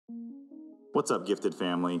What's up, gifted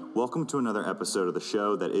family? Welcome to another episode of the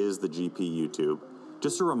show that is the GP YouTube.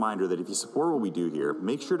 Just a reminder that if you support what we do here,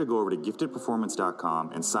 make sure to go over to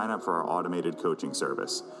giftedperformance.com and sign up for our automated coaching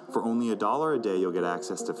service. For only $1 a day, you'll get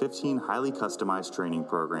access to 15 highly customized training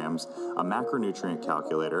programs, a macronutrient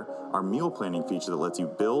calculator, our meal planning feature that lets you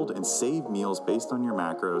build and save meals based on your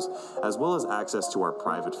macros, as well as access to our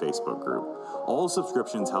private Facebook group. All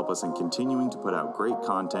subscriptions help us in continuing to put out great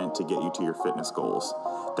content to get you to your fitness goals.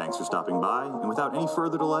 Thanks for stopping by, and without any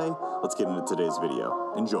further delay, let's get into today's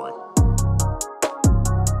video. Enjoy.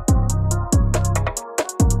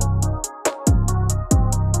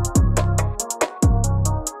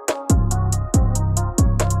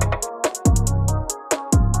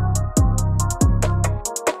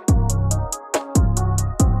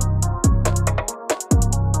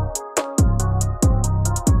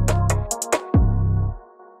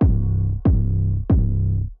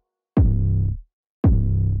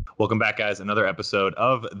 Welcome back, guys. Another episode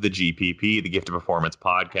of the GPP, the Gifted Performance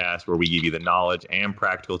Podcast, where we give you the knowledge and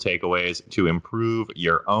practical takeaways to improve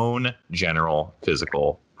your own general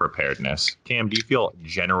physical preparedness. Cam, do you feel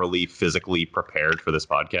generally physically prepared for this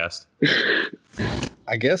podcast?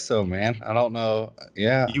 I guess so, man. I don't know.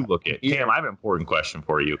 Yeah. You look it. Cam, I have an important question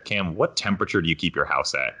for you. Cam, what temperature do you keep your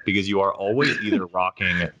house at? Because you are always either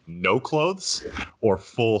rocking no clothes or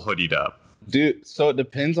full hoodied up. Dude, so it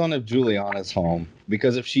depends on if Juliana's home,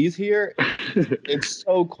 because if she's here, it's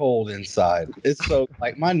so cold inside. It's so,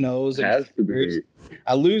 like, my nose and ears,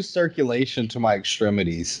 I lose circulation to my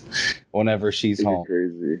extremities whenever she's home.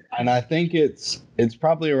 Crazy. And I think it's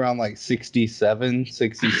probably around like 67,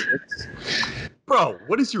 66. Bro,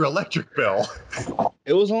 what is your electric bill?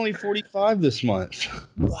 It was only 45 this month.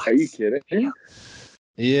 What? Are you kidding?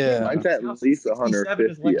 Yeah. Mine's at least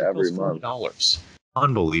 150 every month. $40.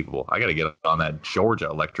 Unbelievable. I got to get on that Georgia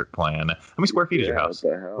electric plan. How many square feet is your house?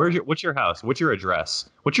 What's your house? What's your address?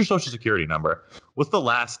 What's your social security number? What's the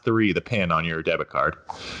last three, the PIN on your debit card?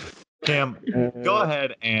 Cam, go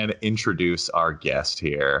ahead and introduce our guest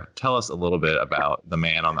here. Tell us a little bit about the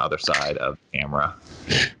man on the other side of the camera.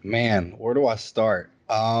 Man, where do I start?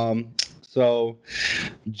 So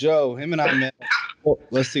Joe, him and I met,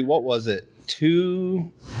 let's see, what was it?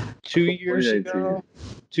 Two years ago?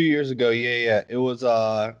 2 years ago, yeah. It was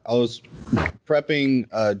I was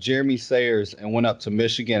prepping Jeremy Sayers and went up to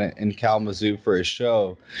Michigan in Kalamazoo for his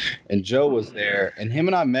show, and Joe was there, and him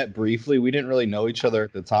and I met briefly. We didn't really know each other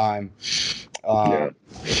at the time.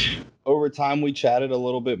 Over time, we chatted a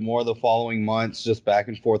little bit more the following months, just back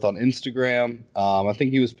and forth on Instagram. I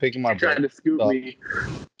think he was picking my brain. Trying to scoop me.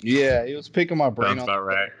 Yeah, he was picking my brain. Sounds about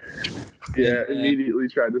right. Yeah, immediately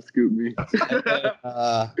tried to scoop me.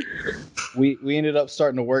 We ended up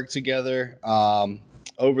starting to work together.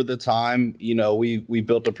 Over the time, you know, we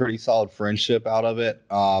built a pretty solid friendship out of it.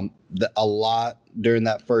 A lot during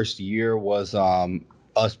that first year was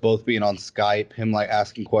us both being on Skype, him like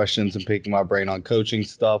asking questions and picking my brain on coaching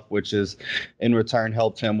stuff, which is in return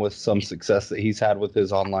helped him with some success that he's had with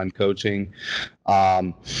his online coaching.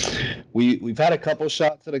 We've had a couple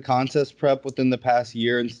shots at a contest prep within the past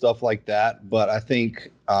year and stuff like that, but I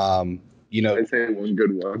think you know, I say one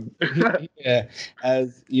good one. yeah,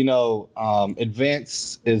 as you know,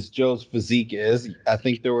 advanced as Joe's physique is, I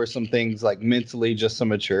think there were some things like mentally, just some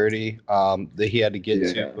maturity that he had to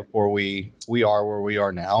get to before we are where we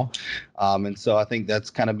are now. And so I think that's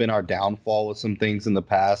kind of been our downfall with some things in the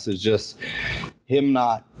past, is just him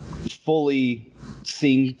not fully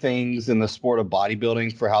seeing things in the sport of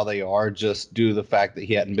bodybuilding for how they are, just due to the fact that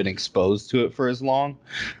he hadn't been exposed to it for as long.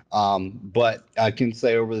 But I can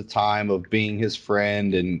say over the time of being his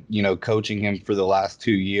friend and, you know, coaching him for the last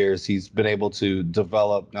 2 years, he's been able to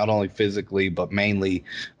develop not only physically, but mainly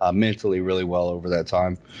mentally really well over that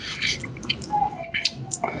time.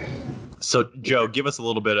 So, Joe, give us a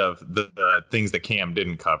little bit of the things that Cam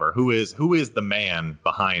didn't cover. Who is the man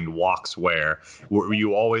behind WalkSwear? Were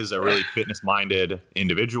you always a really fitness-minded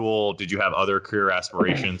individual? Did you have other career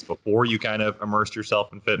aspirations before you kind of immersed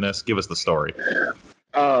yourself in fitness? Give us the story.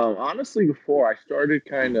 Honestly, before I started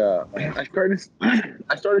kind of like fitness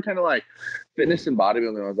and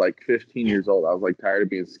bodybuilding when I was like 15 years old. I was like tired of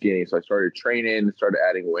being skinny, so I started training, started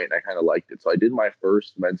adding weight, and I kind of liked it. So I did my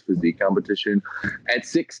first men's physique competition at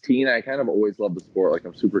 16. I kind of always loved the sport. Like,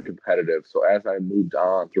 I'm super competitive. So as I moved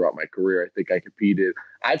on throughout my career, I think I've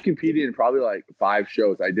competed in probably like 5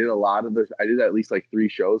 shows. I did at least like 3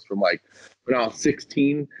 shows from like when I was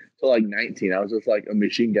 16 to like 19. I was just like a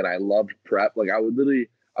machine gun. I loved prep. Like, I would literally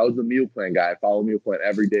I was the meal plan guy. I follow meal plan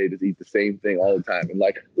every day, just eat the same thing all the time. And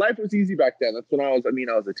like life was easy back then. That's when I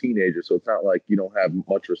was a teenager. So it's not like you don't have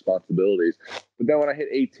much responsibilities. But then when I hit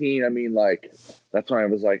 18, I mean, like, that's when I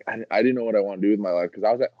was like, I didn't know what I want to do with my life because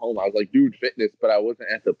I was at home. I was like, dude, fitness, but I wasn't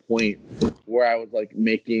at the point where I was like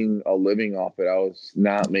making a living off it. I was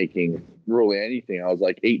not making really anything. I was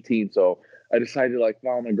like 18. So I decided to like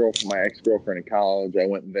follow my ex-girlfriend in college. I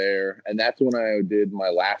went there, and that's when I did my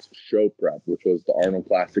last show prep, which was the Arnold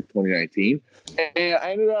Classic 2019. And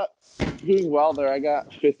I ended up doing well there. I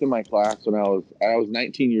got fifth in my class when I was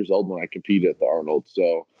 19 years old when I competed at the Arnold.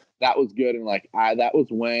 So that was good. And like that was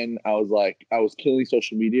when I was killing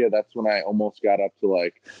social media. That's when I almost got up to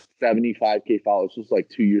like 75K followers. This was like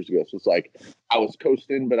 2 years ago. So it's like I was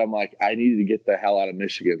coasting, but I'm like, I needed to get the hell out of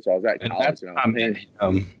Michigan. So I was at college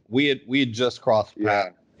now. We had just crossed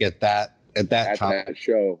paths at that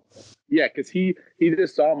show. Yeah, because he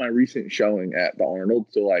just saw my recent showing at the Arnold.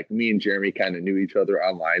 So like me and Jeremy kind of knew each other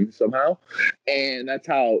online somehow. And that's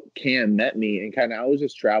how Cam met me. And kind of I was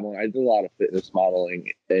just traveling. I did a lot of fitness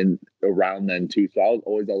modeling and around then too. So I was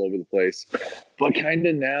always all over the place. But kind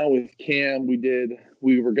of now with Cam,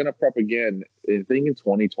 we were going to prep again, I think in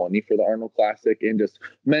 2020 for the Arnold Classic. And just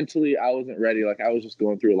mentally, I wasn't ready. Like I was just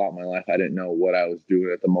going through a lot in my life. I didn't know what I was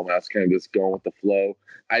doing at the moment. I was kind of just going with the flow.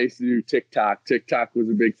 I used to do TikTok. TikTok was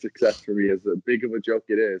a big success for me, as big of a joke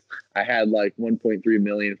it is. I had like 1.3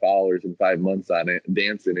 million followers in 5 months on it,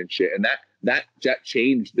 dancing and shit. And that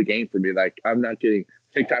changed the game for me. Like, I'm not kidding.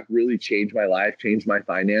 TikTok really changed my life, changed my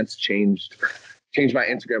finance, changed my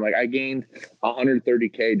Instagram. Like I gained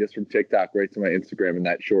 130K just from TikTok right to my Instagram in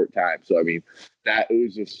that short time. So, I mean, that it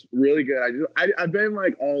was just really good. I've been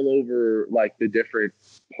like all over like the different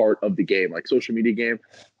part of the game, like social media game.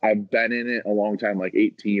 I've been in it a long time, like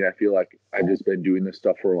 18. I feel like I've just been doing this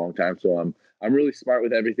stuff for a long time. So I'm really smart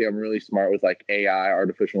with everything. I'm really smart with like AI,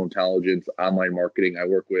 artificial intelligence, online marketing. I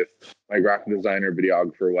work with my graphic designer,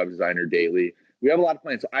 videographer, web designer daily. We have a lot of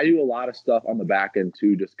plans. So I do a lot of stuff on the back end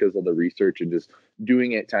too, just because of the research and just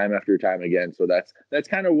doing it time after time again. So that's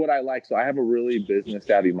kind of what I like. So I have a really business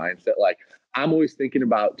savvy mindset. Like I'm always thinking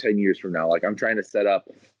about 10 years from now. Like I'm trying to set up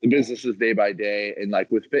the businesses day by day. And like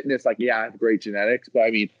with fitness, like, yeah, I have great genetics, but I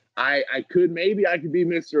mean, I could be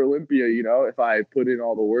Mr. Olympia, you know, if I put in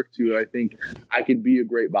all the work to it. I think I could be a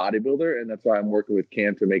great bodybuilder, and that's why I'm working with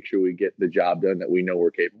Cam to make sure we get the job done that we know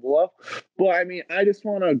we're capable of. But I mean, I just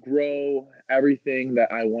want to grow everything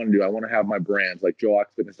that I want to do. I want to have my brands like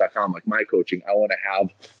joeoxfitness.com, like my coaching. I want to have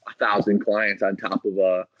 1,000 clients on top of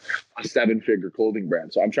a 7-figure clothing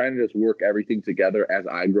brand. So I'm trying to just work everything together as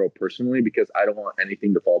I grow personally, because I don't want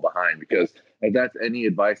anything to fall behind. Because if that's any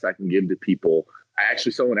advice I can give to people,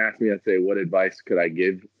 someone asked me, I'd say, what advice could I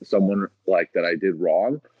give someone like that I did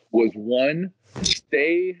wrong? Was one,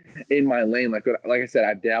 stay in my lane. Like I said,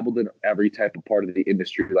 I've dabbled in every type of part of the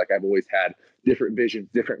industry. Like I've always had different visions,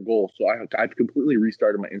 different goals. So I've completely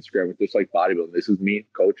restarted my Instagram with just like bodybuilding. This is me,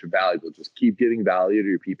 coach, and valuable. Just keep giving value to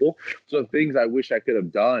your people. So the things I wish I could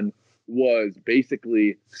have done was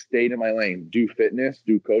basically stay in my lane, do fitness,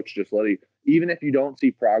 do coach, just even if you don't see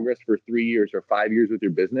progress for 3 years or 5 years with your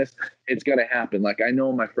business, it's going to happen. Like I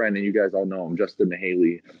know my friend, and you guys all know him, Justin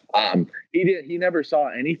Mahaley. He never saw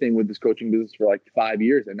anything with this coaching business for like 5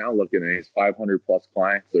 years. And now look at it, he's 500 plus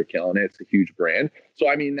clients. They're killing it. It's a huge brand. So,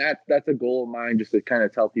 I mean, that's a goal of mine, just to kind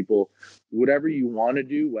of tell people whatever you want to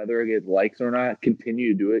do, whether it gets likes or not,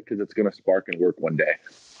 continue to do it, because it's going to spark and work one day.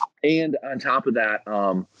 And on top of that,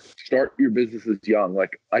 start your businesses young.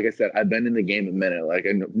 Like I said, I've been in the game a minute. Like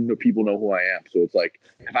I know people know who I am. So it's like,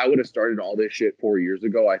 if I would have started all this shit 4 years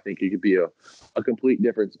ago, I think it could be a complete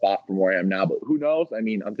different spot from where I am now. But who knows? I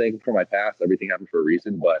mean, I'm thankful for my past. Everything happened for a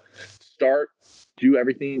reason. But do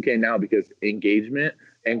everything you can now, because engagement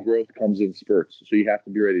and growth comes in spurts. So you have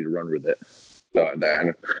to be ready to run with it. So I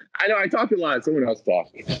know I talk a lot. Someone else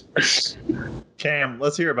talking. Cam,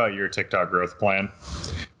 let's hear about your TikTok growth plan.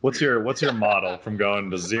 What's your model from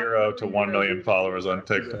going to 0 to 1 million followers on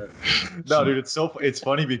TikTok? No, dude, it's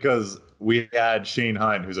funny because we had Shane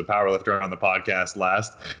Hunt, who's a powerlifter, on the podcast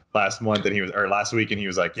last month, and last week, and he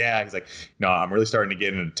was like, no, I'm really starting to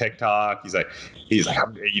get into TikTok. He's like,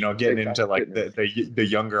 I'm, getting into like the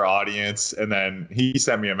younger audience. And then he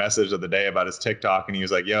sent me a message the other day about his TikTok, and he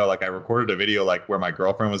was like, yo, like I recorded a video like where my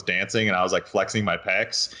girlfriend was dancing, and I was like flexing my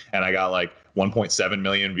pecs, and I got like 1.7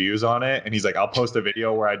 million views on it. And he's like, I'll post a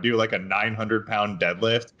video where I do like a 900-pound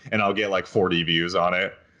deadlift, and I'll get like 40 views on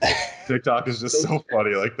it. TikTok is just so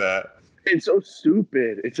funny like that. It's so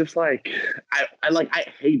stupid. It's just like I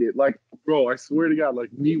hate it. Like, bro, I swear to God,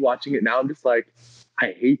 like me watching it now, I'm just like,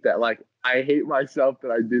 I hate that. Like, I hate myself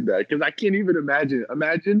that I did that because I can't even imagine.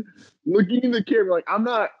 Imagine looking in the camera. Like I'm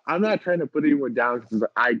not trying to put anyone down because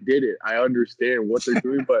I did it. I understand what they're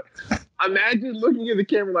doing, but imagine looking in the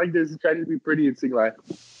camera like this and trying to be pretty and sing like.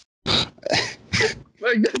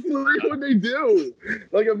 Like that's literally what they do.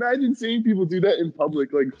 Like imagine seeing people do that in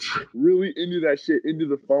public, like really into that shit, into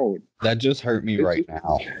the phone. That just hurt me right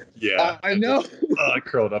now. Yeah, I know. I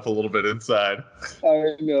curled up a little bit inside.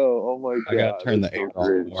 I know. Oh my god. I gotta turn the air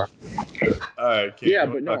on more. All right. Kim, Yeah,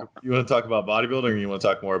 you but no. You want to talk about bodybuilding, or you want to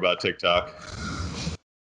talk more about TikTok?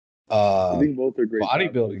 I think both are great.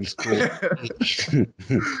 Bodybuilding's cool.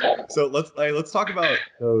 So let's talk about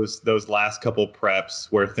those last couple preps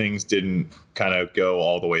where things didn't kind of go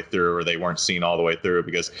all the way through, or they weren't seen all the way through.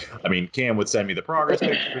 Because I mean, Cam would send me the progress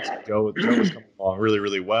pictures. Joe was coming along really,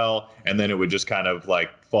 really well, and then it would just kind of like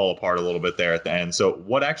fall apart a little bit there at the end. So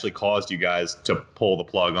what actually caused you guys to pull the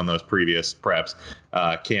plug on those previous preps?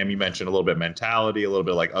 Cam, you mentioned a little bit mentality, a little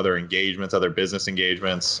bit like other engagements, other business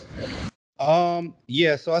engagements.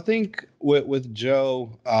 Yeah, so I think with Joe,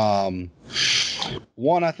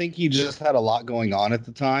 one, I think he just had a lot going on at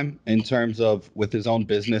the time in terms of with his own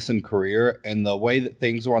business and career, and the way that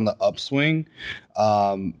things were on the upswing.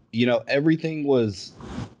 Everything was,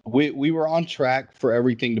 we were on track for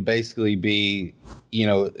everything to basically be,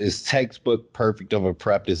 as textbook perfect of a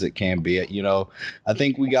prep as it can be. I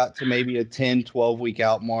think we got to maybe a 10, 12 week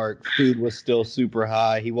out mark. Food was still super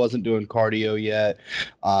high. He wasn't doing cardio yet.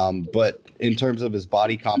 But in terms of his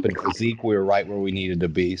body comp and physique, we were right where we needed to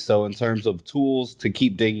be. So in terms of tools to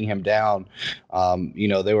keep digging him down,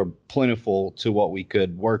 they were plentiful to what we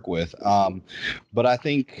could work with. But I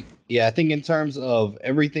think in terms of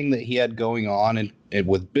everything that he had going on and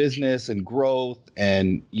with business and growth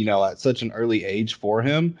and, at such an early age for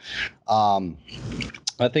him,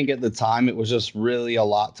 I think at the time it was just really a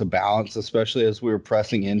lot to balance, especially as we were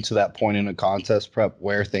pressing into that point in a contest prep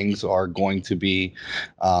where things are going to be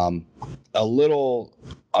a little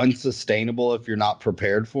unsustainable if you're not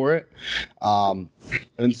prepared for it.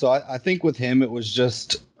 And so I think with him, it was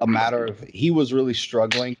just a matter of he was really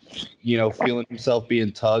struggling, feeling himself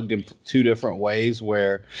being tugged in two different ways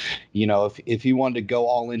where, if he wanted to go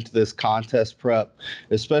all into this contest prep,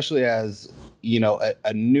 especially as,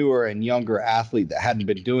 a newer and younger athlete that hadn't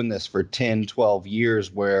been doing this for 10, 12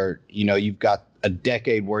 years where, you've got a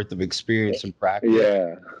decade worth of experience and practice.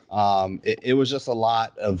 Yeah. It was just a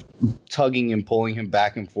lot of tugging and pulling him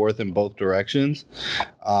back and forth in both directions.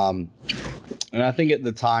 And I think at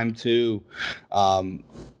the time too,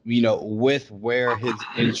 with where his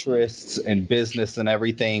interests and business and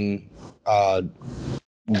everything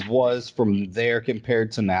was from there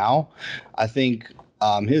compared to now, I think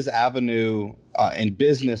his avenue in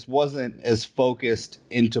business wasn't as focused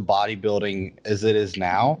into bodybuilding as it is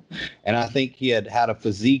now. And I think he had a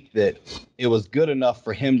physique that it was good enough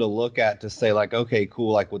for him to look at to say like, okay,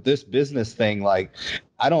 cool. Like with this business thing, like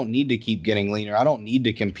I don't need to keep getting leaner. I don't need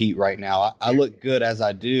to compete right now. I look good as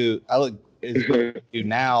I do. I look as good as I do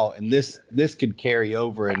now. And this could carry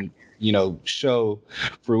over and, show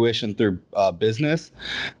fruition through business.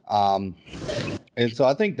 And so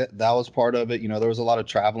I think that was part of it. There was a lot of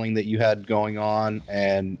traveling that you had going on,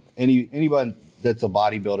 and anybody that's a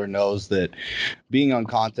bodybuilder knows that being on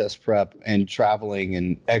contest prep and traveling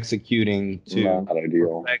and executing to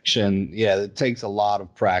perfection, it takes a lot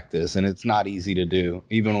of practice, and it's not easy to do,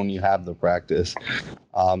 even when you have the practice.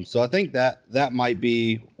 So I think that might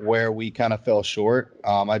be where we kind of fell short.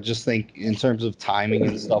 I just think in terms of timing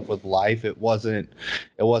and stuff with life, it wasn't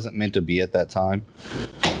meant to be at that time.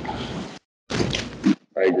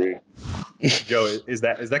 I agree. Joe, is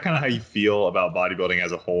that kind of how you feel about bodybuilding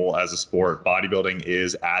as a whole, as a sport? Bodybuilding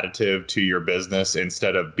is additive to your business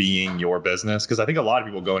instead of being your business? Because I think a lot of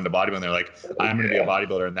people go into bodybuilding, they're like, I'm going to be a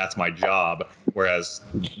bodybuilder and that's my job. Whereas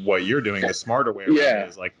what you're doing, the smarter way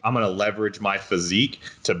is like, I'm going to leverage my physique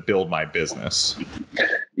to build my business.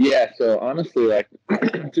 Yeah. So honestly, like,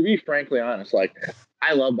 to be frankly honest, like,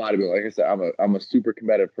 I love bodybuilding. Like I said, I'm a super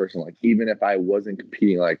competitive person. Like even if I wasn't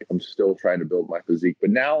competing, like I'm still trying to build my physique. But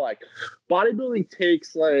now like bodybuilding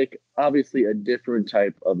takes like obviously a different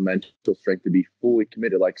type of mental strength to be fully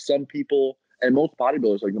committed. Like some people and most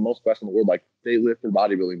bodybuilders, like the most best in the world, like they live for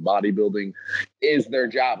bodybuilding. Bodybuilding is their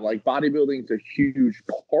job. Like bodybuilding is a huge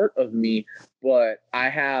part of me, but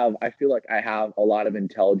I feel like I have a lot of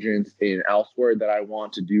intelligence in elsewhere that I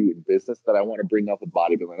want to do in business that I want to bring up with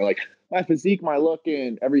bodybuilding. Like my physique, my look,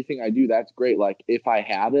 and everything I do, that's great. Like if I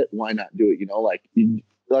have it, why not do it? Like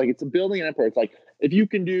it's a building an empire. It's like if you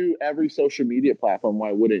can do every social media platform,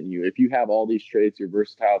 why wouldn't you? If you have all these traits, you're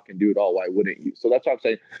versatile, can do it all, why wouldn't you? So that's what I'm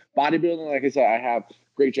saying. Bodybuilding, like I said, I have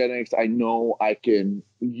great genetics. I know I can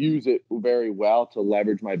use it very well to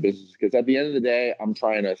leverage my business, because at the end of the day, I'm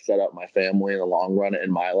trying to set up my family in the long run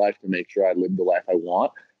in my life to make sure I live the life I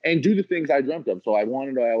want and do the things I dreamt of. So I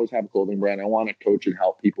always have a clothing brand. I want to coach and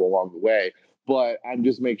help people along the way. But I'm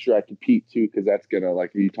just make sure I compete too, because that's going to,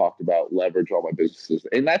 like you talked about, leverage all my businesses.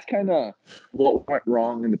 And that's kind of what went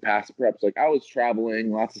wrong in the past preps. Like I was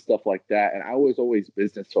traveling, lots of stuff like that. And I was always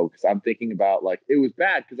business focused. I'm thinking about, like, it was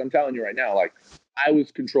bad because I'm telling you right now, like I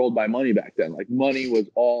was controlled by money back then. Like money was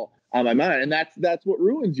all on my mind. And that's what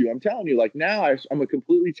ruins you. I'm telling you, like now I'm a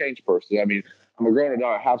completely changed person. I mean, I'm a grown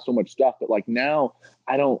adult. I have so much stuff, but like now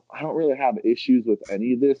I don't really have issues with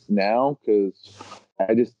any of this now, because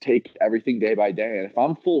I just take everything day by day. And if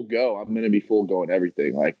I'm full go, I'm going to be full go in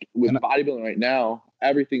everything. Like with bodybuilding right now,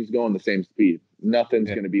 everything's going the same speed. Nothing's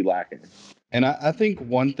going to be lacking. And I think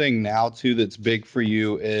one thing now too that's big for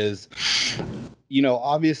you is,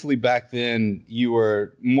 obviously back then you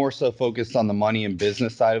were more so focused on the money and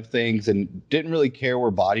business side of things and didn't really care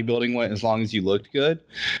where bodybuilding went as long as you looked good.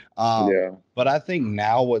 But I think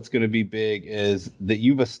now what's going to be big is that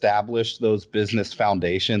you've established those business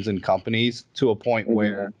foundations and companies to a point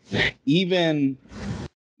where even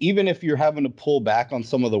if you're having to pull back on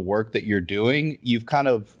some of the work that you're doing, you've kind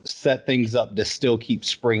of set things up to still keep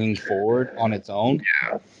springing forward on its own.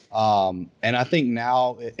 And I think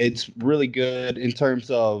now it's really good in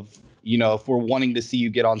terms of, if we're wanting to see you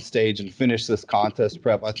get on stage and finish this contest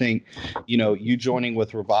prep. I think, you joining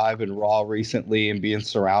with Revive and Raw recently and being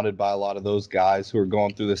surrounded by a lot of those guys who are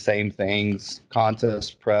going through the same things,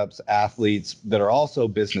 contest preps, athletes that are also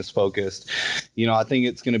business focused. I think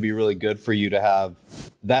it's going to be really good for you to have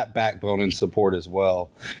that backbone and support as well.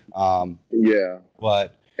 And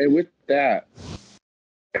with that,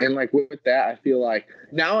 I feel like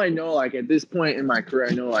now I know, like at this point in my career,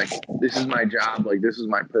 I know like this is my job, like this is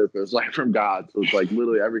my purpose, like from God. So it's like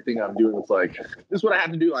literally everything I'm doing, it's like this is what I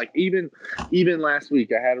have to do. Like even last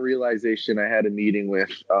week, I had a realization. I had a meeting with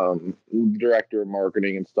director of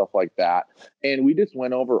marketing and stuff like that, and we just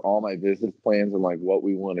went over all my business plans and like what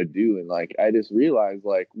we want to do. And like I just realized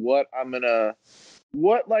like what I'm gonna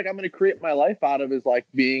create my life out of is like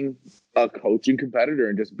being a coach and competitor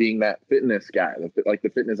and just being that fitness guy, like the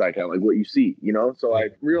fitness icon, like what you see, So I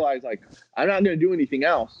realized like I'm not going to do anything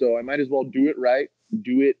else. So I might as well do it right,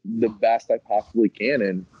 do it the best I possibly can,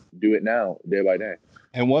 and do it now day by day.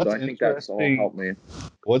 And I think that's all helped me.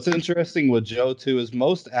 What's interesting with Joe too is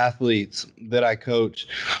most athletes that I coach,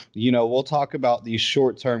 we'll talk about these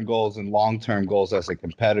short-term goals and long-term goals as a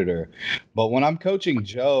competitor. But when I'm coaching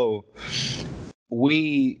Joe,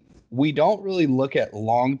 we don't really look at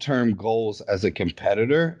long-term goals as a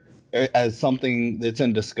competitor as something that's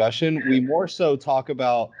in discussion. We more so talk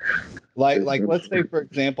about like let's say, for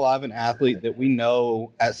example, I have an athlete that we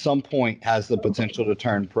know at some point has the potential to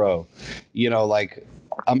turn pro. Like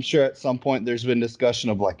I'm sure at some point there's been discussion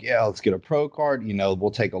of like, yeah, let's get a pro card.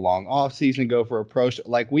 We'll take a long off season, go for a pro show.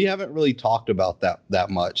 Like we haven't really talked about that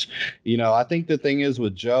much. I think the thing is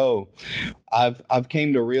with Joe, I've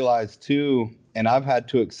came to realize too, and I've had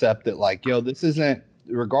to accept that like, this isn't,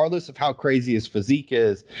 regardless of how crazy his physique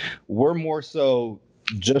is, we're more so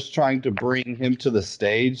just trying to bring him to the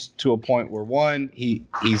stage to a point where one,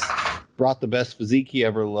 he's brought the best physique he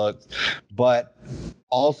ever looked, but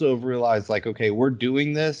also have realized like, okay, we're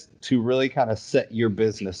doing this to really kind of set your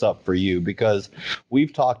business up for you, because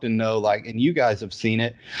we've talked and know like, and you guys have seen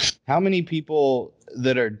it, how many people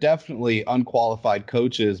that are definitely unqualified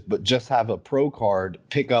coaches, but just have a pro card,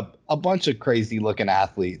 pick up a bunch of crazy looking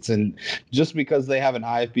athletes, and just because they have an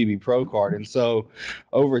IFBB pro card. And so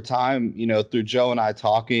over time, through Joe and I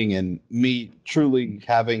talking and me truly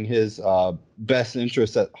having his best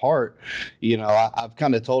interests at heart, I've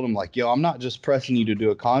kind of told him like, I'm not just pressing you to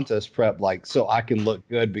do a contest prep, like, so I can look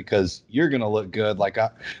good because you're going to look good. Like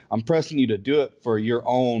I'm pressing you to do it for your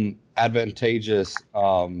own advantageous,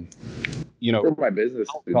 for my business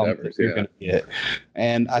endeavors, you're going to get.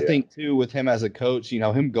 And I think too, with him as a coach,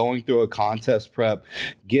 him going through a contest prep,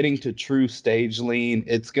 getting to true stage lean,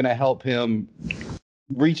 it's going to help him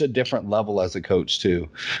reach a different level as a coach too,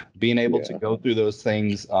 being able to go through those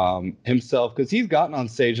things himself, because he's gotten on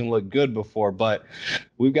stage and looked good before, but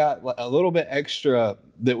we've got a little bit extra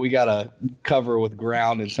that we got to cover with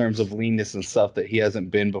ground in terms of leanness and stuff that he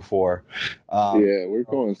hasn't been before. We're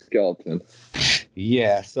going skeleton.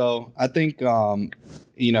 Yeah, so I think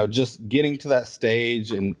just getting to that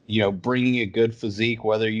stage and bringing a good physique,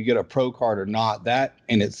 whether you get a pro card or not, that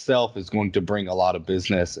in itself is going to bring a lot of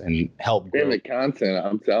business and help grow. And the content,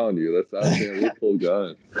 I'm telling you, that's what I'm saying. We're full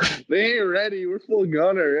gun. They ain't ready. We're full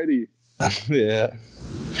gun already. Yeah.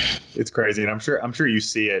 It's crazy, and I'm sure you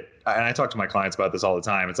see it. And I talk to my clients about this all the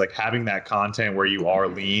time. It's like having that content where you are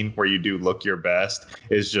lean, where you do look your best,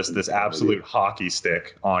 is just this absolute hockey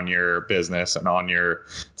stick on your business and on your.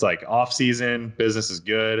 It's like off season, business is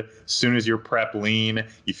good. As soon as you're prep lean,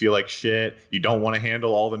 you feel like shit. You don't want to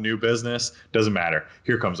handle all the new business. Doesn't matter.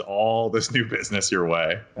 Here comes all this new business your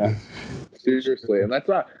way. Yeah. Seriously, and that's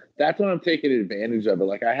what I'm taking advantage of it.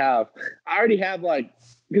 Like I already have like.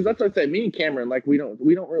 Because that's what I said. Me and Cameron, like we don't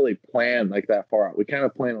really plan like that far out. We kind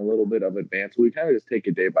of plan a little bit of advance. We kind of just take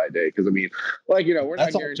it day by day. Because I mean, like we're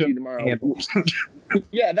not guaranteed tomorrow.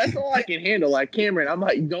 Yeah, that's all I can handle. Like Cameron, I'm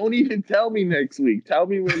like, don't even tell me next week. Tell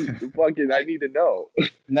me when fucking I need to know.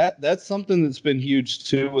 And that's something that's been huge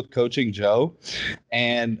too with coaching Joe,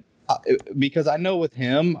 and because I know with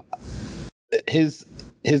him, his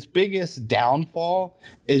biggest downfall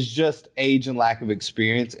is just age and lack of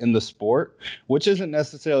experience in the sport, which isn't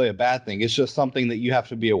necessarily a bad thing. It's just something that you have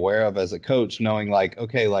to be aware of as a coach, knowing like,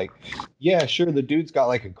 okay, like, yeah, sure, the dude's got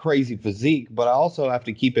like a crazy physique, but I also have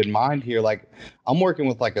to keep in mind here, like, I'm working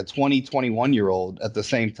with like a 21-year-old at the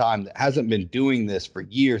same time that hasn't been doing this for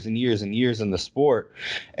years and years and years in the sport.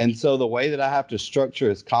 And so the way that I have to structure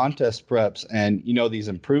his contest preps and, these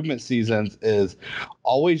improvement seasons is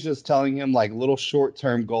always just telling him like little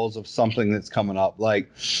short-term goals of something that's coming up. Like,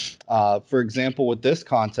 for example, with this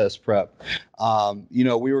contest prep,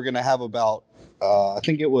 we were going to have about, I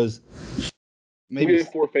think it was maybe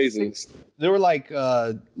 4 phases. There were like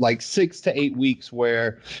 6 to 8 weeks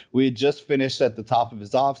where we had just finished at the top of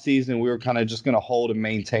his off season. We were kind of just going to hold and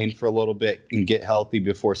maintain for a little bit and get healthy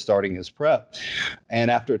before starting his prep.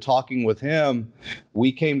 And after talking with him,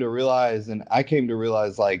 I came to realize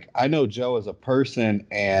like, I know Joe as a person,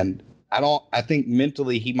 and I think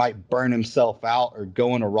mentally he might burn himself out or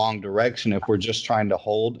go in a wrong direction if we're just trying to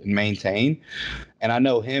hold and maintain. And I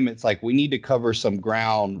know him, it's like we need to cover some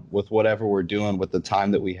ground with whatever we're doing with the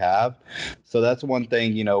time that we have. So that's one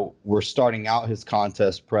thing, we're starting out his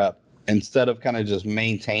contest prep. Instead of kind of just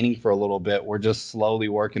maintaining for a little bit, we're just slowly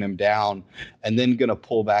working him down and then going to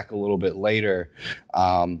pull back a little bit later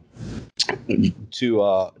to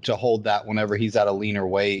hold that whenever he's at a leaner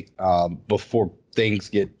weight before things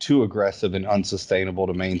get too aggressive and unsustainable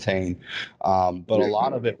to maintain. But a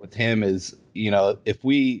lot of it with him is,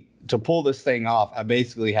 to pull this thing off, I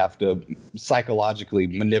basically have to psychologically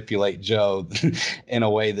manipulate Joe in a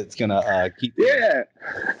way that's going to keep. Yeah.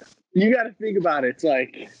 You got to think about it. It's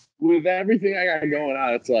like with everything I got going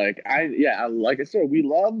on, it's like, like I said, we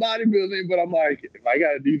love bodybuilding, but I'm like, if I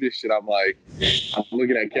got to do this shit, I'm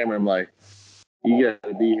looking at Cameron, I'm like, you got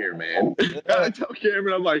to be here, man. I tell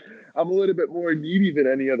Cameron, I'm like, I'm a little bit more needy than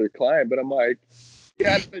any other client, but I'm like, you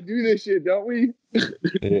got to do this shit, don't we?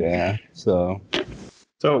 Yeah. So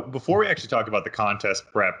before we actually talk about the contest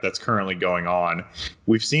prep that's currently going on,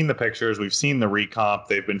 we've seen the pictures, we've seen the recomp.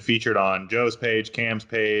 They've been featured on Joe's page, Cam's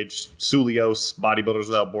page, Sulios, Bodybuilders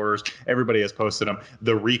Without Borders. Everybody has posted them.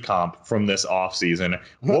 The recomp from this off season.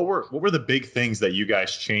 What were the big things that you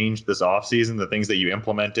guys changed this off season? The things that you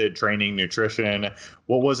implemented, training, nutrition.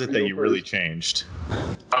 What was it that you really changed?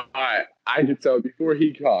 All right, I can tell before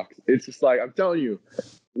he talks. It's just like I'm telling you,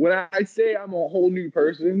 when I say I'm a whole new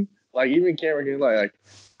person. Like even Cameron can like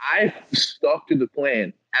I stuck to the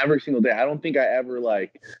plan every single day. I don't think I ever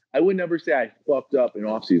I would never say I fucked up in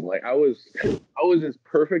off season. Like I was as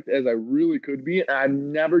perfect as I really could be. And I've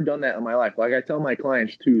never done that in my life. Like I tell my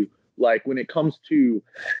clients too, like when it comes to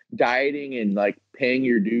dieting and like paying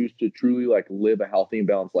your dues to truly like live a healthy and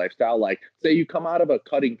balanced lifestyle, like say you come out of a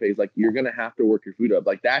cutting phase, like you're going to have to work your food up.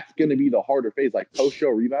 Like that's going to be the harder phase, like post show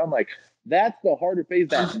rebound. Like that's the harder phase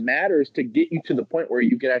that matters to get you to the point where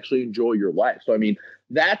you can actually enjoy your life. So, I mean,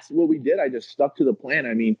 that's what we did. I just stuck to the plan.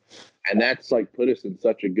 I mean, and that's like put us in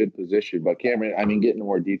such a good position. But Cameron, I mean, get into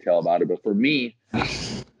more detail about it. But for me,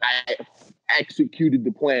 I executed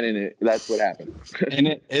the plan and that's what happened.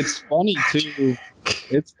 And it's funny too.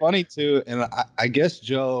 It's funny too. And I guess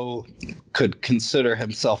Joe could consider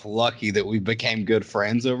himself lucky that we became good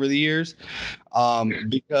friends over the years.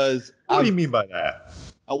 Because what do you mean by that?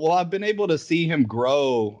 Well, I've been able to see him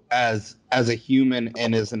grow as a human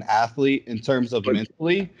and as an athlete in terms of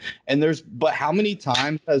mentally. And but how many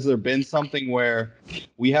times has there been something where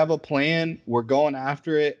we have a plan, we're going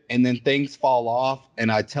after it, and then things fall off,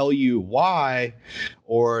 and I tell you why,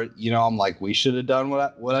 or I'm like, we should have done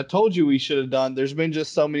what I told you we should have done. There's been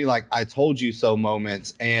just so many like I told you so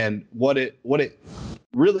moments, and what it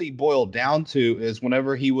really boiled down to is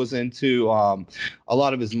whenever he was into a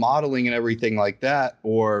lot of his modeling and everything like that,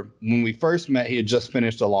 or when we first met, he had just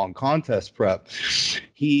finished a long contest prep.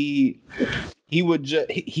 He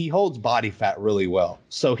holds body fat really well,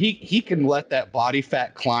 so he can let that body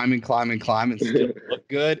fat climb and still look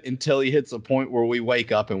good until he hits a point where we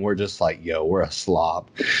wake up and we're just like, yo, we're a slob.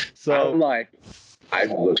 So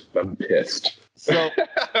I'm pissed. So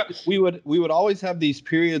we would always have these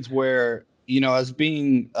periods where, as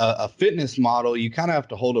being a fitness model, you kind of have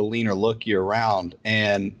to hold a leaner look year round.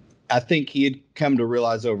 And I think he had come to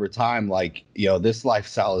realize over time, like, this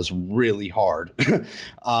lifestyle is really hard.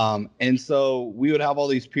 And so we would have all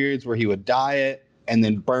these periods where he would diet and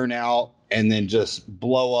then burn out and then just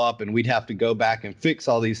blow up, and we'd have to go back and fix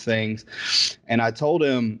all these things. And I told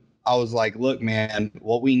him, I was like, look, man,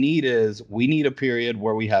 what we need a period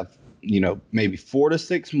where we have maybe 4 to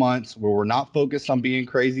 6 months where we're not focused on being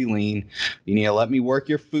crazy lean. You need to let me work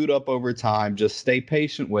your food up over time. Just stay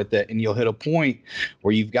patient with it. And you'll hit a point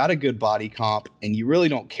where you've got a good body comp and you really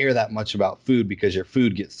don't care that much about food because your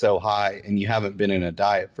food gets so high and you haven't been in a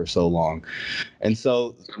diet for so long. And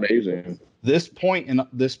so it's amazing. This point in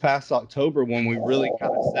this past October, when we really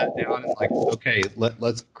kind of sat down and like, okay,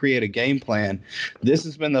 let's create a game plan. This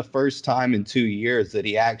has been the first time in 2 years that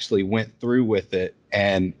he actually went through with it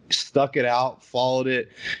and stuck it out, followed it.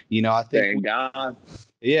 I think, thank God.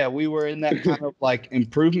 Yeah, we were in that kind of like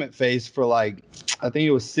improvement phase for like, I think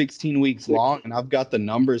it was 16 weeks long, and I've got the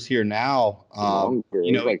numbers here now. Longer.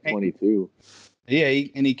 It was like 22. Yeah,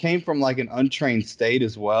 he came from like an untrained state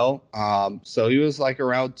as well. So he was like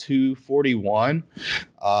around 241,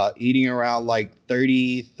 eating around like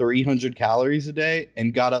 3,300 calories a day,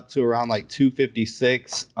 and got up to around like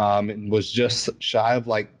 256, and was just shy of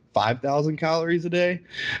like 5,000 calories a day.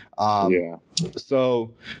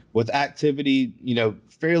 So with activity,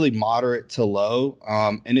 fairly moderate to low.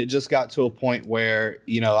 And it just got to a point where,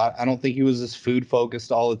 I don't think he was as food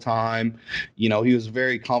focused all the time. He was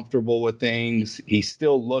very comfortable with things. He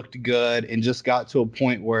still looked good, and just got to a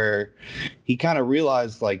point where he kind of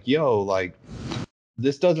realized like,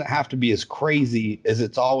 this doesn't have to be as crazy as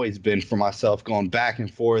it's always been for myself, going back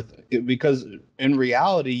and forth, because in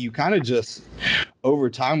reality, you kind of just over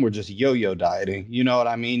time, we're just yo-yo dieting. You know what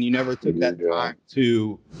I mean? You never took that time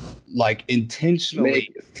to like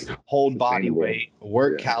intentionally hold body weight,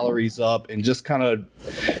 work calories up, and just kind of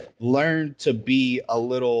learn to be a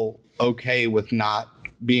little okay with not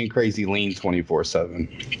being crazy lean 24/7.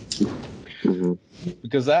 Mm-hmm.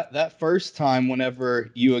 Because that first time,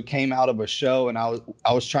 whenever you came out of a show and I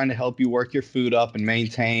was trying to help you work your food up and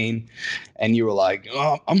maintain, and you were like,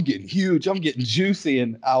 oh, I'm getting huge, I'm getting juicy.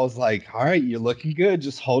 And I was like, all right, you're looking good.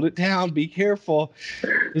 Just hold it down. Be careful.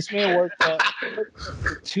 This man worked up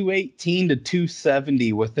 218 to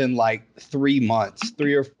 270 within like 3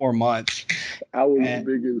 or 4 months. I was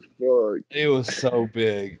big as fuck. It was so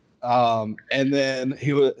big. And then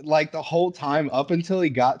he was like, the whole time up until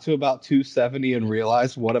he got to about 270 and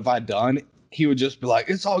realized, what have I done? He would just be like,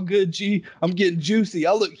 it's all good, G. I'm getting juicy.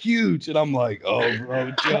 I look huge. And I'm like, oh,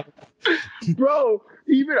 bro. Bro,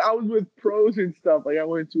 even I was with pros and stuff. Like, I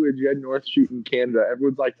went to a Jed North shoot in Canada.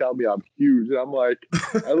 Everyone's like telling me I'm huge. And I'm like,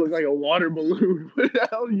 I look like a water balloon. What the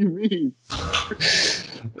hell do you mean?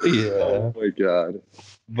 Yeah. Oh, my God.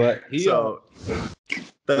 But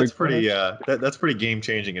that's pretty that's pretty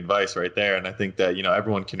game-changing advice right there, and I think that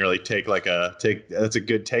everyone can really take that's a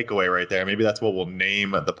good takeaway right there. Maybe that's what we'll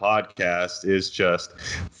name the podcast, is just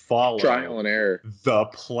follow trial and error the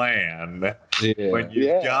plan. When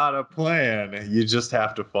you've got a plan, you just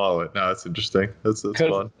have to follow it. No, that's interesting. That's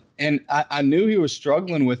fun. And I knew he was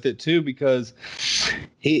struggling with it too, because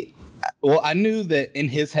I knew that in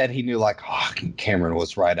his head, he knew like, oh, Cameron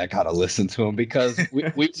was right. I got to listen to him, because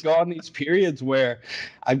we'd go on these periods where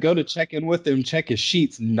I'd go to check in with him, check his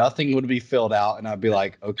sheets. Nothing would be filled out. And I'd be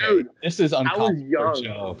like, okay, dude, this is uncomfortable for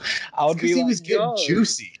Joe. I would be like, he was getting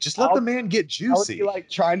juicy. Just let the man get juicy. I would be like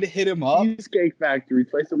trying to hit him up. Cheesecake Factory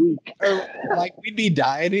twice a week. Or, like, we'd be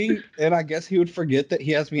dieting, and I guess he would forget that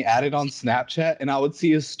he has me added on Snapchat, and I would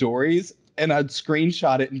see his stories, and I'd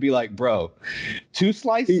screenshot it and be like, bro, 2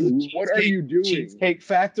 slices of what are you doing? Cheesecake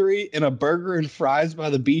Factory and a burger and fries by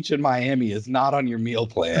the beach in Miami is not on your meal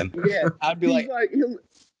plan. Yeah. I'd be like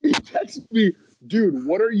he texted me, dude,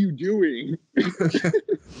 what are you doing?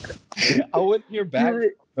 I wouldn't hear back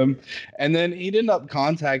from him. And then he'd end up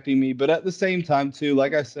contacting me. But at the same time, too,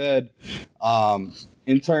 like I said,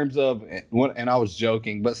 in terms of what, and I was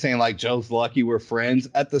joking, but saying like Joe's lucky we're friends.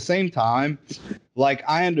 At the same time, like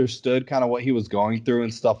I understood kind of what he was going through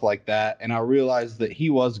and stuff like that. And I realized that he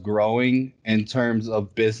was growing in terms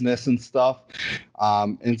of business and stuff.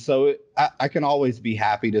 And so I can always be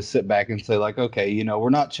happy to sit back and say like, okay, you know, we're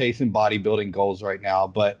not chasing bodybuilding goals right now,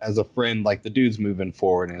 but as a friend, like the dude's moving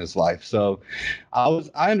forward in his life. So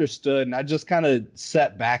I understood, and I just kind of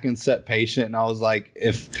sat back and sat patient. And I was like,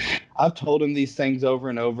 if I've told him these things over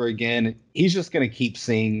and over again, he's just going to keep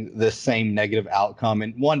seeing the same negative outcome.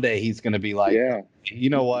 And one day he's going to be like, yeah,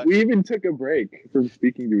 you know what? We even took a break from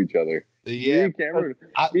speaking to each other. Yeah,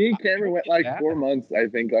 me and Cameron went like 4 months, I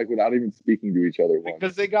think, like without even speaking to each other once.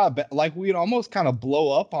 Because they got like we'd almost kind of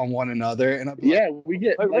blow up on one another, and yeah, like, we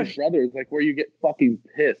get like brothers, like where you get fucking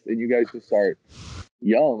pissed and you guys just start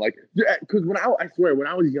yelling, like because I swear when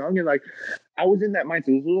I was young and like I was in that mindset.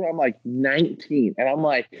 This was when I'm like 19, and I'm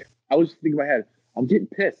like I was thinking in my head, I'm getting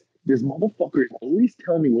pissed. This motherfucker is always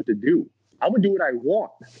telling me what to do. I would do what I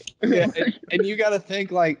want. Yeah, and you got to think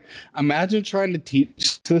like, imagine trying to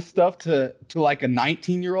teach this stuff to like a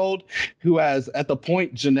 19-year-old who has at the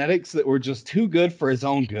point genetics that were just too good for his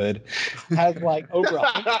own good, has like over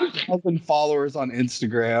 100,000 followers on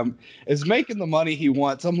Instagram, is making the money he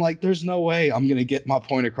wants. I'm like, there's no way I'm gonna get my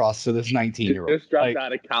point across to this 19-year-old. Just dropped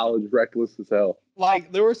out of college, reckless as hell.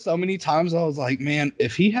 Like there were so many times I was like, man,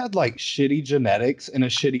 if he had like shitty genetics and a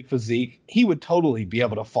shitty physique, he would totally be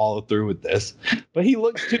able to follow through with this. But he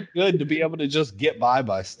looks too good to be able to just get by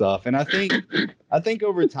stuff. And I think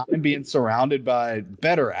over time being surrounded by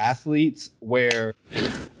better athletes where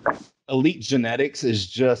elite genetics is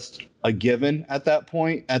just a given at that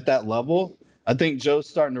point, at that level, I think Joe's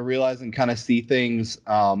starting to realize and kind of see things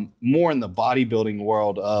more in the bodybuilding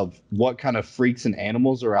world of what kind of freaks and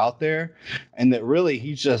animals are out there, and that really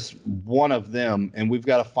he's just one of them. And we've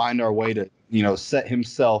got to find our way to, you know, set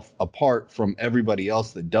himself apart from everybody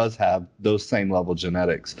else that does have those same level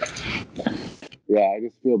genetics. Yeah, I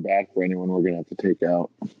just feel bad for anyone we're going to have to take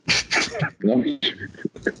out. All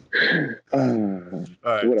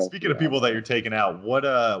right. Speaking of people that you're taking out,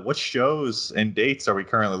 what shows and dates are we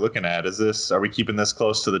currently looking at? Are we keeping this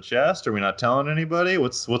close to the chest? Are we not telling anybody?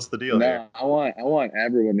 What's the deal here? I want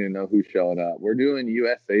everyone to know who's showing up. We're doing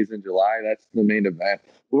USA's in July. That's the main event.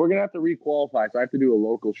 But we're gonna have to requalify, so I have to do a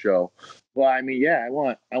local show. Well, I mean, yeah, I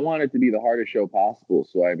want it to be the hardest show possible.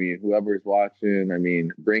 So I mean, whoever's watching, I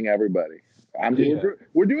mean, bring everybody.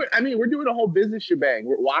 We're doing a whole business shebang.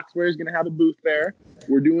 Waxware is gonna have a booth there.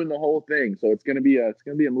 We're doing the whole thing, so it's gonna be a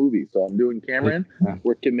movie. So I'm doing Cameron.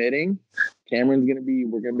 We're committing. We're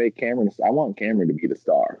gonna make Cameron. I want Cameron to be the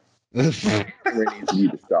star. Cameron needs to be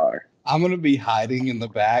the star. I'm gonna be hiding in the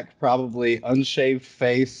back, probably unshaved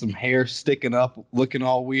face, some hair sticking up, looking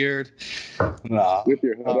all weird. Nah. With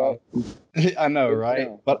your hood up. I know, right?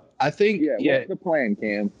 Yeah. But I think what's the plan,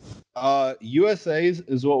 Cam? USA's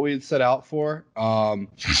is what we had set out for.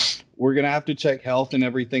 We're gonna have to check health and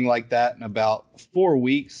everything like that in about 4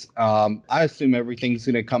 weeks. I assume everything's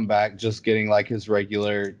gonna come back, just getting like his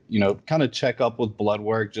regular, you know, kind of check up with blood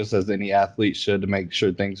work, just as any athlete should, to make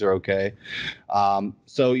sure things are okay.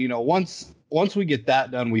 So, you know, once we get that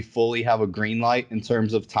done, we fully have a green light in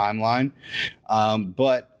terms of timeline.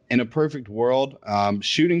 But in a perfect world,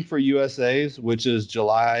 shooting for USA's, which is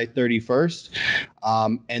July 31st.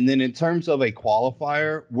 And then in terms of a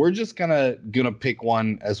qualifier, we're just gonna pick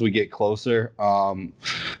one as we get closer.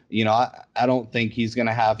 You know, I don't think he's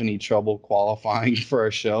gonna have any trouble qualifying for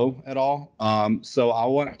a show at all. So I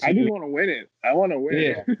just want to win it. I want to win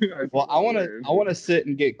it. Well, I want to sit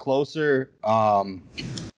and get closer.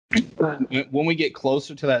 When we get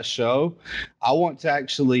closer to that show, I want to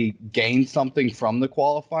actually gain something from the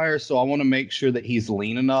qualifier. So I want to make sure that he's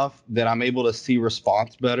lean enough that I'm able to see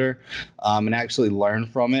response better, and actually learn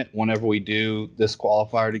from it whenever we do this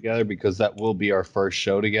qualifier together, because that will be our first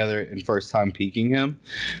show together and first time peaking him.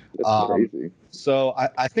 That's crazy. So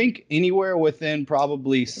I think anywhere within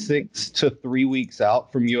probably 6 to 3 weeks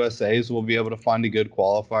out from USA's, we'll be able to find a good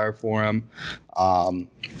qualifier for him.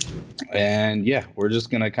 And yeah, we're just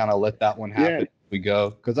going to kind of let that one happen. We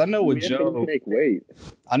go, because I know with Joe, make weight.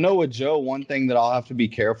 I know with Joe, one thing that I'll have to be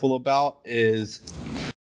careful about is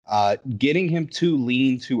getting him too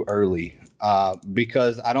lean too early.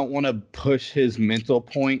 because I don't want to push his mental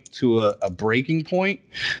point to a breaking point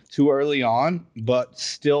too early on, but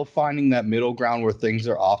still finding that middle ground where things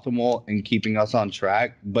are optimal and keeping us on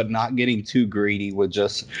track, but not getting too greedy with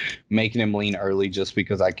just making him lean early just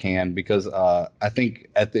because I can. Because I think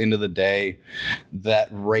at the end of the day, that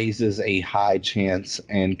raises a high chance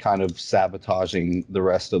and kind of sabotaging the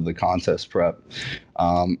rest of the contest prep.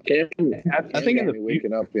 I think in the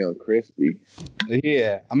waking up feeling crispy.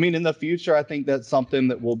 Yeah, I mean, in the future, I think that's something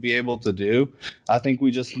that we'll be able to do. I think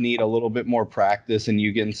we just need a little bit more practice and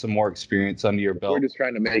you getting some more experience under your belt. We're just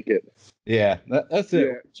trying to make it. Yeah, that's it.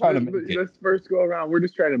 Yeah, trying to make it. This first go around, we're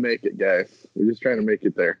just trying to make it, guys. We're just trying to make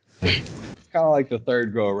it there. It's kind of like the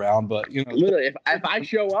third go around, but you know, literally, if I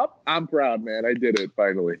show up, I'm proud, man. I did it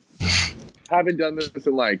finally. I haven't done this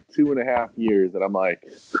in like 2.5 years, and I'm like,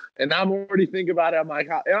 and I'm already thinking about it. I'm like,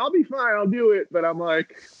 and I'll be fine. I'll do it, but I'm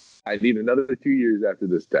like, I need another 2 years after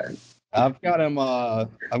this time. I've got him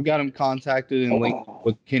contacted and linked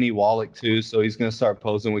with Kenny Wallach too, so he's gonna start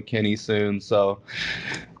posing with Kenny soon. So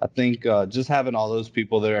I think just having all those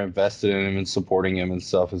people that are invested in him and supporting him and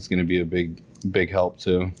stuff is gonna be a big help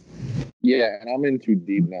too. Yeah, and I'm in too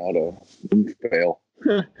deep now to fail.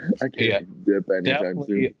 I can't dip anytime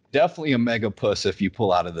soon. Definitely a mega puss if you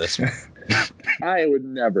pull out of this one. I would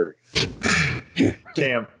never.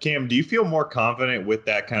 Cam, do you feel more confident with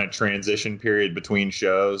that kind of transition period between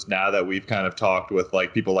shows now that we've kind of talked with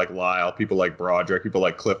like people like Lyle, people like Broderick, people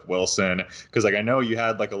like Cliff Wilson? Because like I know you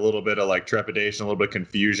had like a little bit of like trepidation, a little bit of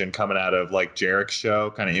confusion coming out of like Jarek's show,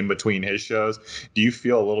 kind of in between his shows. Do you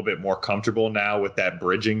feel a little bit more comfortable now with that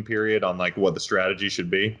bridging period on like what the strategy should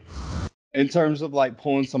be? In terms of like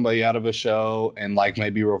pulling somebody out of a show and like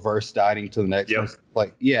maybe reverse dieting to the next one,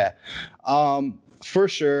 like for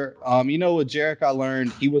sure. You know, with Jarek, I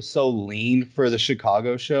learned he was so lean for the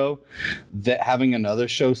Chicago show that having another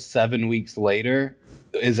show 7 weeks later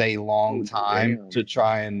is a long time to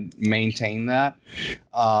try and maintain that.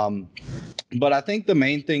 But I think the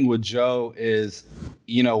main thing with Joe is,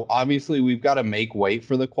 you know, obviously we've got to make weight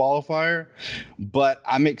for the qualifier, but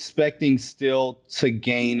I'm expecting still to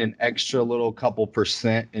gain an extra little couple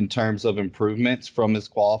percent in terms of improvements from his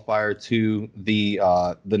qualifier to the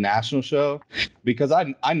national show, because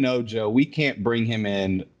I know Joe, we can't bring him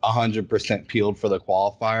in 100% peeled for the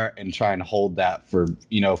qualifier and try and hold that for,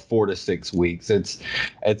 you know, 4 to 6 weeks. It's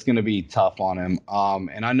going to be tough on him.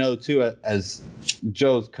 And I know too, as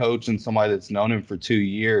Joe's coach and somebody that's known him for 2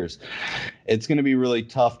 years, it's going to be really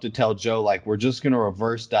tough to tell Joe, like, we're just going to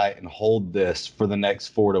reverse diet and hold this for the next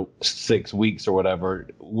 4 to 6 weeks or whatever.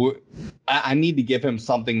 I need to give him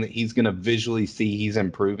something that he's going to visually see he's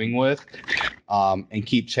improving with, and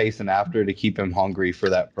keep chasing after to keep him hungry for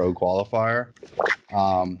that pro qualifier.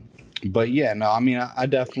 But yeah, no, I mean, I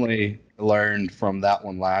definitely learned from that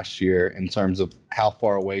one last year in terms of how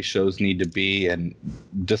far away shows need to be and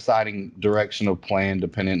deciding direction of plan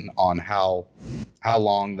depending on how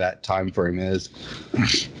long that time frame is.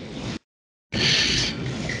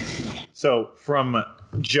 So from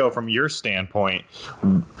Joe, from your standpoint,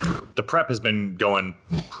 the prep has been going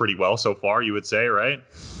pretty well so far, you would say, right?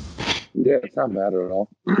 Yeah, it's not bad at all.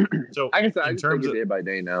 So I guess I just take it day by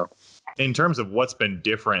day now. In terms of what's been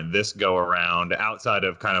different this go around, outside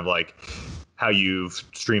of kind of like how you've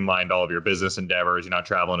streamlined all of your business endeavors, you're not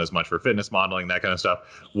traveling as much for fitness modeling, that kind of stuff.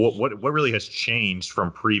 What really has changed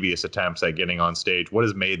from previous attempts at getting on stage? What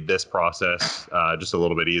has made this process just a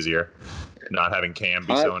little bit easier? Not having Cam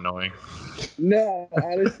be so annoying. No,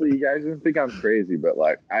 honestly, you guys don't think I'm crazy, but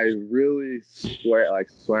like I really swear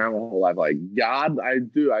my whole life, like God, I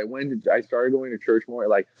started going to church more.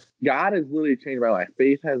 Like God has literally changed my life.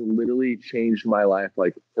 Faith has literally changed my life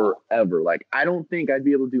like forever. Like I don't think I'd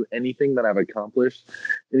be able to do anything that I've accomplished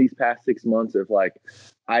in these past 6 months if like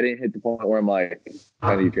I didn't hit the point where I'm like,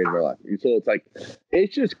 I need to change my life. So it's like,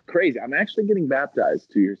 it's just crazy. I'm actually getting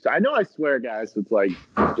baptized 2 years. So I know I swear, guys. It's like,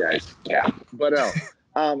 guys, yeah. But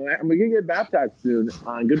I'm gonna get baptized soon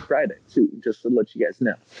on Good Friday too, just to let you guys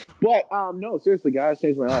know. But no, seriously, God has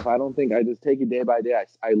changed my life. I don't think I just take it day by day.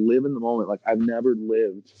 I live in the moment. Like I've never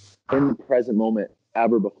lived in the present moment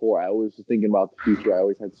ever before. I always was thinking about the future. I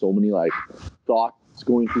always had so many like thoughts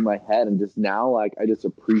going through my head, and just now, like I just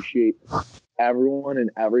appreciate everyone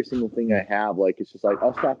and every single thing I have. Like it's just like I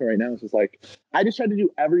was talking right now. It's just like I just try to do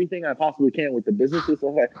everything I possibly can with the business. It's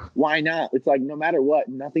like why not? It's like no matter what,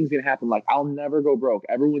 nothing's gonna happen. Like I'll never go broke.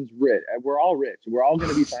 Everyone's rich. We're all rich. We're all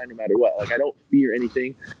gonna be fine no matter what. Like I don't fear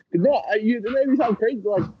anything. No, it made me sound crazy.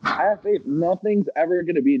 But like I have faith. Nothing's ever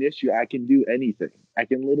gonna be an issue. I can do anything. I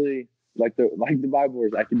can literally Like the Bible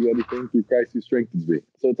words, I can do anything through Christ who strengthens me.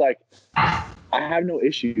 So it's like I have no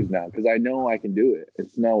issues now because I know I can do it.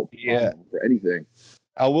 It's no problem for anything.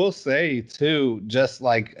 I will say too, just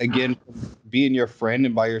like again, being your friend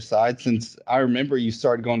and by your side, since I remember you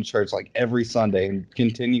started going to church like every Sunday and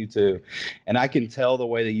continue to, and I can tell the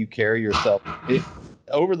way that you carry yourself.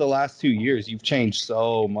 Over the last 2 years, you've changed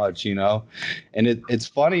so much, you know, and it's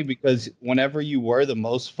funny because whenever you were the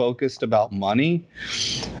most focused about money,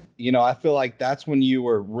 you know, I feel like that's when you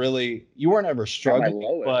weren't ever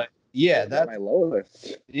struggling, but yeah, that's my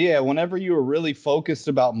lowest. Yeah, whenever you were really focused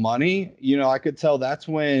about money, you know, I could tell that's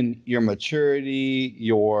when your maturity,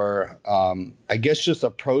 your I guess just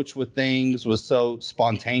approach with things was so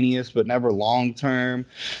spontaneous but never long term.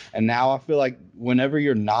 And now I feel like whenever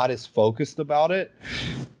you're not as focused about it,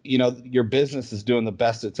 you know, your business is doing the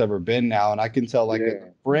best it's ever been now. And I can tell, like, a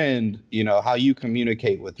friend, you know, how you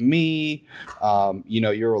communicate with me, you know,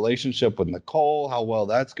 your relationship with Nicole, how well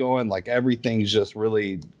that's going. Like, everything's just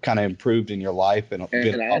really kind of improved in your life and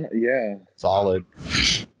solid.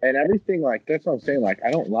 And everything, like, that's what I'm saying. Like, I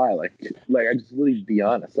don't lie. Like I just really be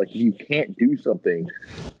honest. Like, if you can't do something,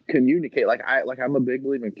 communicate. I'm a big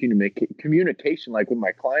believer in communication. Like with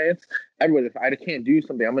my clients, everyone, if I can't do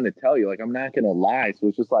something, I'm going to tell you. Like, I'm not going to lie. So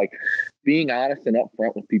it's just like being honest and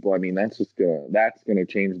upfront with people. I mean, that's gonna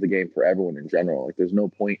change the game for everyone in general. Like, there's no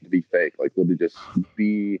point to be fake. Like, literally just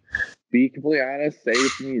be completely honest. Say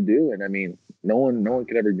what you need to do. And I mean, no one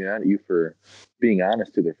could ever be mad at you for being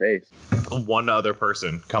honest to their face. One other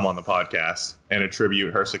person come on the podcast and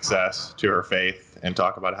attribute her success to her faith and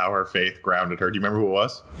talk about how her faith grounded her. Do you remember who it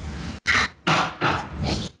was?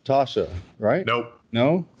 Tasha, right? Nope.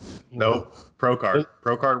 No? Pro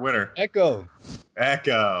card winner. Echo.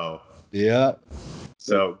 Yeah.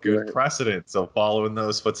 So good precedent. So following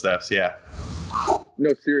those footsteps. Yeah.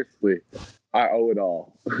 No, seriously. I owe it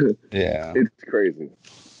all. Yeah. It's crazy.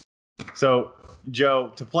 So,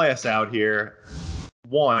 Joe, to play us out here,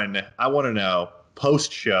 one, I want to know,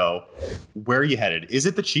 post-show, where are you headed? Is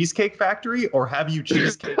it the Cheesecake Factory, or have you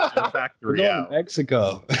Cheesecake Factory out? To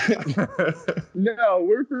Mexico. No,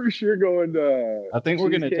 we're for sure going to. I think we're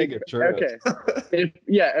going to take a trip. Okay.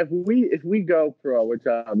 If we go pro, which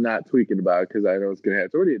I'm not tweaking about because I know it's going to happen.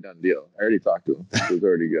 It's already a done deal. I already talked to him. It was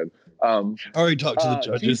already good. I already talked to the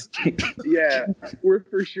judges. Yeah, we're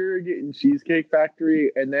for sure getting Cheesecake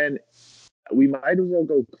Factory, and then we might as well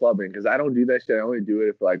go clubbing because I don't do that shit. I only do it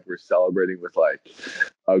if like we're celebrating with like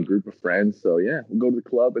a group of friends. So yeah, we'll go to the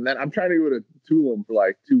club, and then I'm trying to go to Tulum for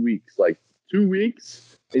like 2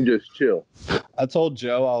 weeks, and just chill. I told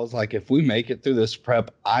Joe, I was like, if we make it through this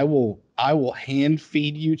prep, I will hand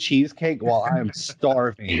feed you cheesecake while I am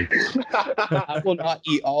starving. I will not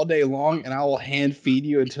eat all day long, and I will hand feed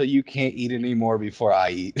you until you can't eat anymore before I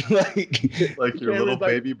eat. like your little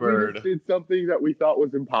baby bird. We did something that we thought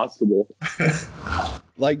was impossible.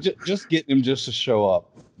 Like just getting him just to show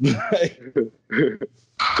up. That's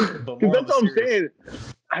what I'm saying.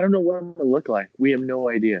 I don't know what I'm gonna look like. We have no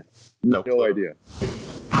idea. No idea.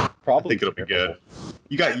 Probably. I think it'll be good.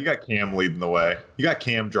 You got Cam leading the way. You got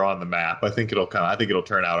Cam drawing the map. I think it'll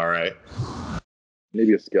turn out all right.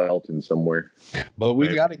 Maybe a skeleton somewhere. But we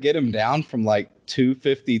got to get him down from like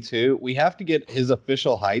 252. We have to get his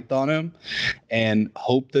official height on him and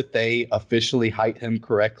hope that they officially height him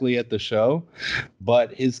correctly at the show.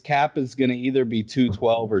 But his cap is going to either be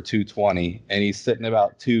 212 or 220, and he's sitting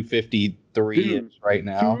about 253 right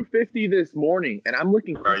now. 250 this morning, and I'm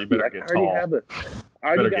looking. You better get tall.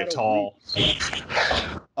 Better get tall.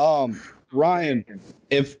 Ryan,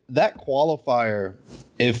 if that qualifier,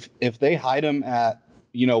 if they hide him at,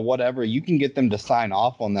 you know, whatever, you can get them to sign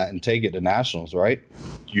off on that and take it to nationals, right?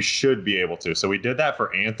 You should be able to. So we did that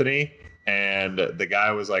for Anthony, and the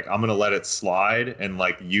guy was like, I'm going to let it slide and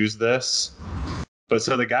like use this. But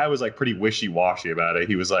so the guy was like pretty wishy-washy about it.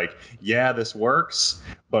 He was like, yeah, this works,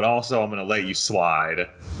 but also I'm going to let you slide.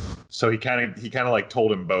 So he kind of like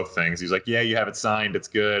told him both things. He's like, yeah, you have it signed. It's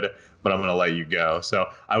good, but I'm going to let you go. So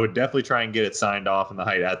I would definitely try and get it signed off in the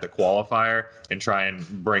height at the qualifier and try and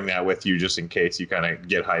bring that with you just in case you kind of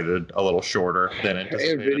get heighted a little shorter than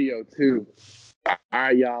anticipated. And video too. All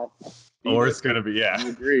right, y'all. Or it's going to be, yeah. I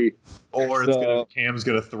agree. Or Cam's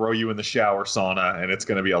going to throw you in the shower sauna, and it's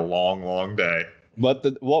going to be a long, long day. But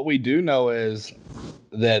what we do know is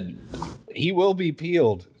that he will be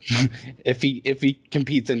peeled if he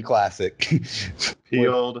competes in Classic.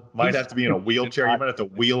 Peeled, might have to be in a wheelchair. You might have to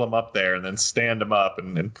wheel him up there and then stand him up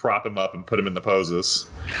and prop him up and put him in the poses.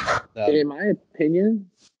 In my opinion,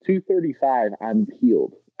 235, I'm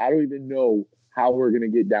peeled. I don't even know how we're going to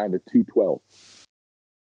get down to 212.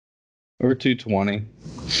 Or 220.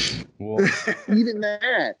 Well, even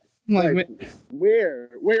that. Like, where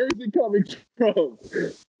is it coming from?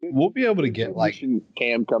 We'll be able to get like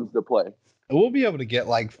Cam comes to play. We'll be able to get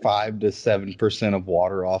like 5 to 7% of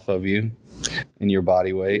water off of you in your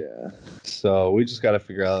body weight. Yeah. So we just got to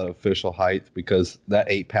figure out the official height because that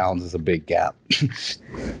 8 pounds is a big gap.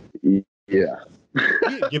 Yeah.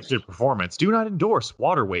 Gifted Performance do not endorse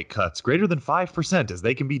water weight cuts greater than 5% as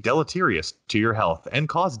they can be deleterious to your health and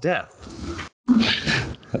cause death.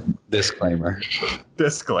 Disclaimer.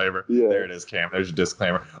 Disclaimer. Yeah. There it is, Cam. There's a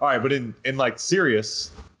disclaimer. All right, but in like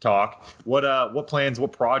serious talk, what plans,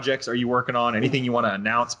 what projects are you working on? Anything you want to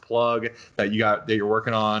announce, plug that you're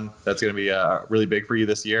working on that's going to be really big for you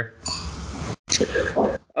this year?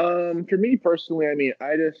 For me personally, I mean,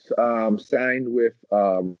 I just signed with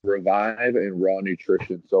Revive and Raw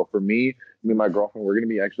Nutrition. So for me and my girlfriend, we're going to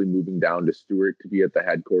be actually moving down to Stewart to be at the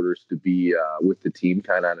headquarters, to be with the team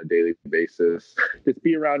kind of on a daily basis, just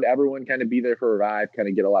be around everyone, kind of be there for Revive, kind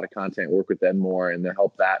of get a lot of content, work with them more, and then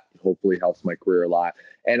hopefully helps my career a lot.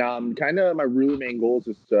 And kind of my really main goals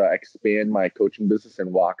is to expand my coaching business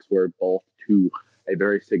and Walks, where both to a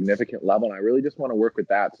very significant level. And I really just want to work with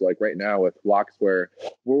that. So like right now with Walks, where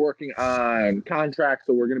we're working on contracts.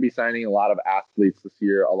 So we're going to be signing a lot of athletes this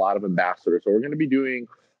year, a lot of ambassadors. So we're going to be doing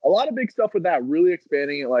a lot of big stuff with that, really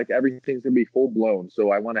expanding it. Like everything's going to be full blown. So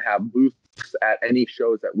I want to have booths at any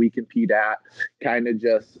shows that we compete at, kind of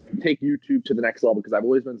just take YouTube to the next level, because I've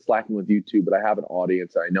always been slacking with YouTube, but I have an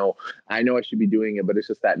audience. I know I should be doing it, but it's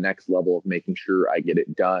just that next level of making sure I get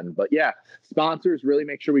it done. But yeah, sponsors, really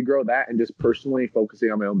make sure we grow that, and just personally focusing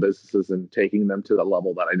on my own businesses and taking them to the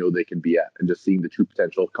level that I know they can be at, and just seeing the true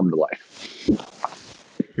potential come to life.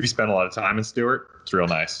 Have you spent a lot of time in Stewart? It's real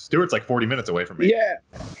nice. Stewart's like 40 minutes away from me.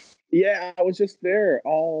 Yeah, I was just there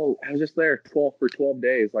 12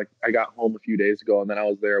 days. Like I got home a few days ago, and then I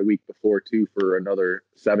was there a week before too for another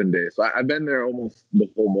 7 days. So I've been there almost the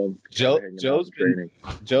whole month. Joe's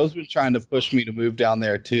been trying to push me to move down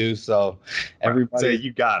there too. So everybody,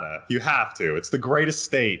 you have to. It's the greatest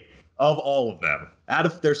state of all of them.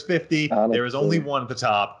 There's 50, there is only one at the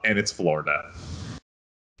top, and it's Florida.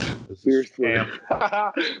 Seriously. Cam,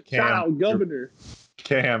 shout out, Governor.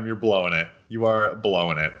 Cam, you're blowing it. You are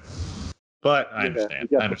blowing it. But I understand.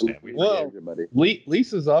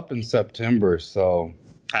 Lisa's up in September, so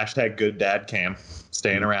hashtag good dad Cam.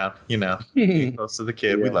 Staying around, being close to the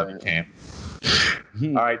kid. Yeah. We love you, Cam.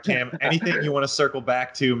 All right, Cam, anything you want to circle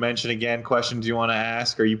back to, mention again, questions you want to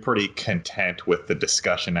ask? Or are you pretty content with the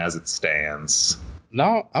discussion as it stands?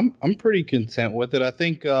 No, I'm pretty content with it. I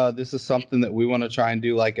think this is something that we want to try and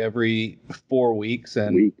do like every 4 weeks,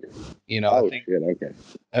 and I think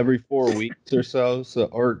every 4 weeks or so,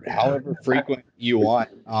 or however frequent you want.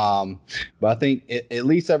 But I think at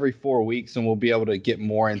least every 4 weeks, and we'll be able to get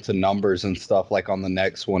more into numbers and stuff like on the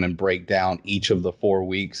next one, and break down each of the 4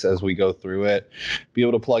 weeks as we go through it. Be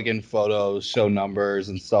able to plug in photos, show numbers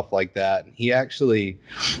and stuff like that. He actually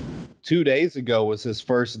 2 days ago was his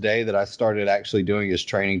first day that I started actually doing his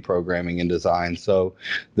training programming and design. So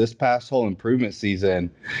this past whole improvement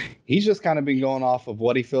season, he's just kind of been going off of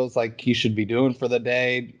what he feels like he should be doing for the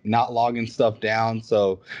day, not logging stuff down.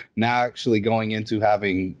 So now actually going into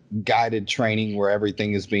having guided training where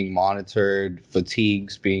everything is being monitored,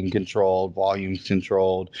 fatigues being controlled, volumes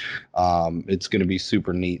controlled. It's going to be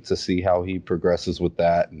super neat to see how he progresses with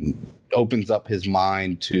that, and opens up his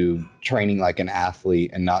mind to training like an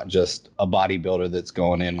athlete and not just a bodybuilder that's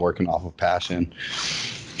going in working off of passion.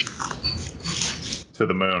 To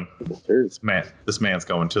the moon. This man's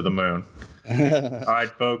going to the moon. All right,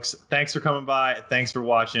 folks. Thanks for coming by. Thanks for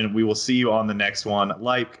watching. We will see you on the next one.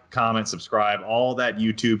 Like, comment, subscribe, all that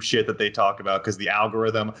YouTube shit that they talk about, because the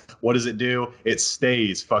algorithm, what does it do? It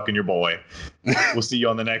stays fucking your boy. We'll see you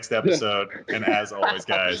on the next episode. And as always,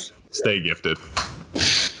 guys, stay gifted.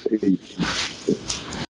 Peace.